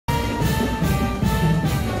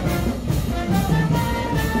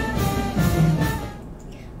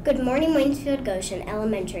Good morning, Waynesfield Goshen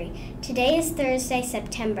Elementary. Today is Thursday,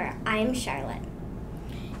 September. I am Charlotte.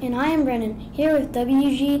 And I am Brennan, here with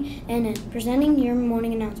WGNN, presenting your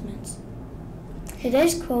morning announcements.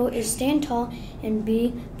 Today's quote is stand tall and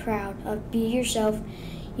be proud of be yourself.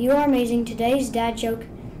 You are amazing. Today's dad joke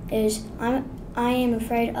is I am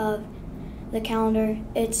afraid of the calendar.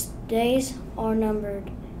 Its days are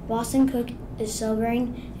numbered. Boston Cook is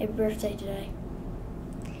celebrating a birthday today.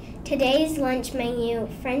 Today's lunch menu: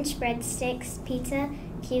 French breadsticks, pizza,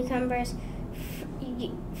 cucumbers,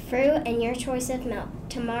 fruit, and your choice of milk.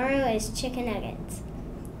 Tomorrow is chicken nuggets.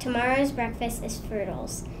 Tomorrow's breakfast is Fruit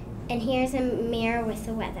Rolls. And here's a mirror with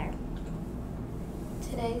the weather.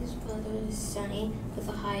 Today's weather is sunny with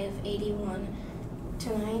a high of 81.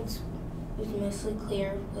 Tonight is mostly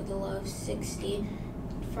clear with a low of 60.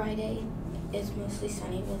 Friday is mostly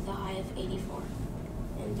sunny with a high of 84.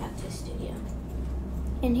 And back to the studio.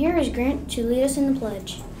 And here is Grant to lead us in the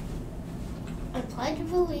pledge. A pledge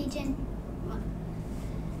of allegiance.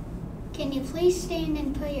 Can you please stand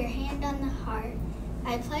and put your hand on the heart?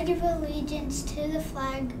 I pledge of allegiance to the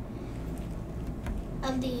flag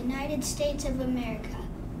of the United States of America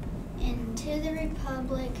and to the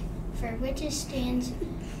republic for which it stands,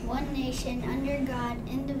 one nation, under God,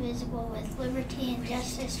 indivisible, with liberty and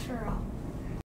justice for all.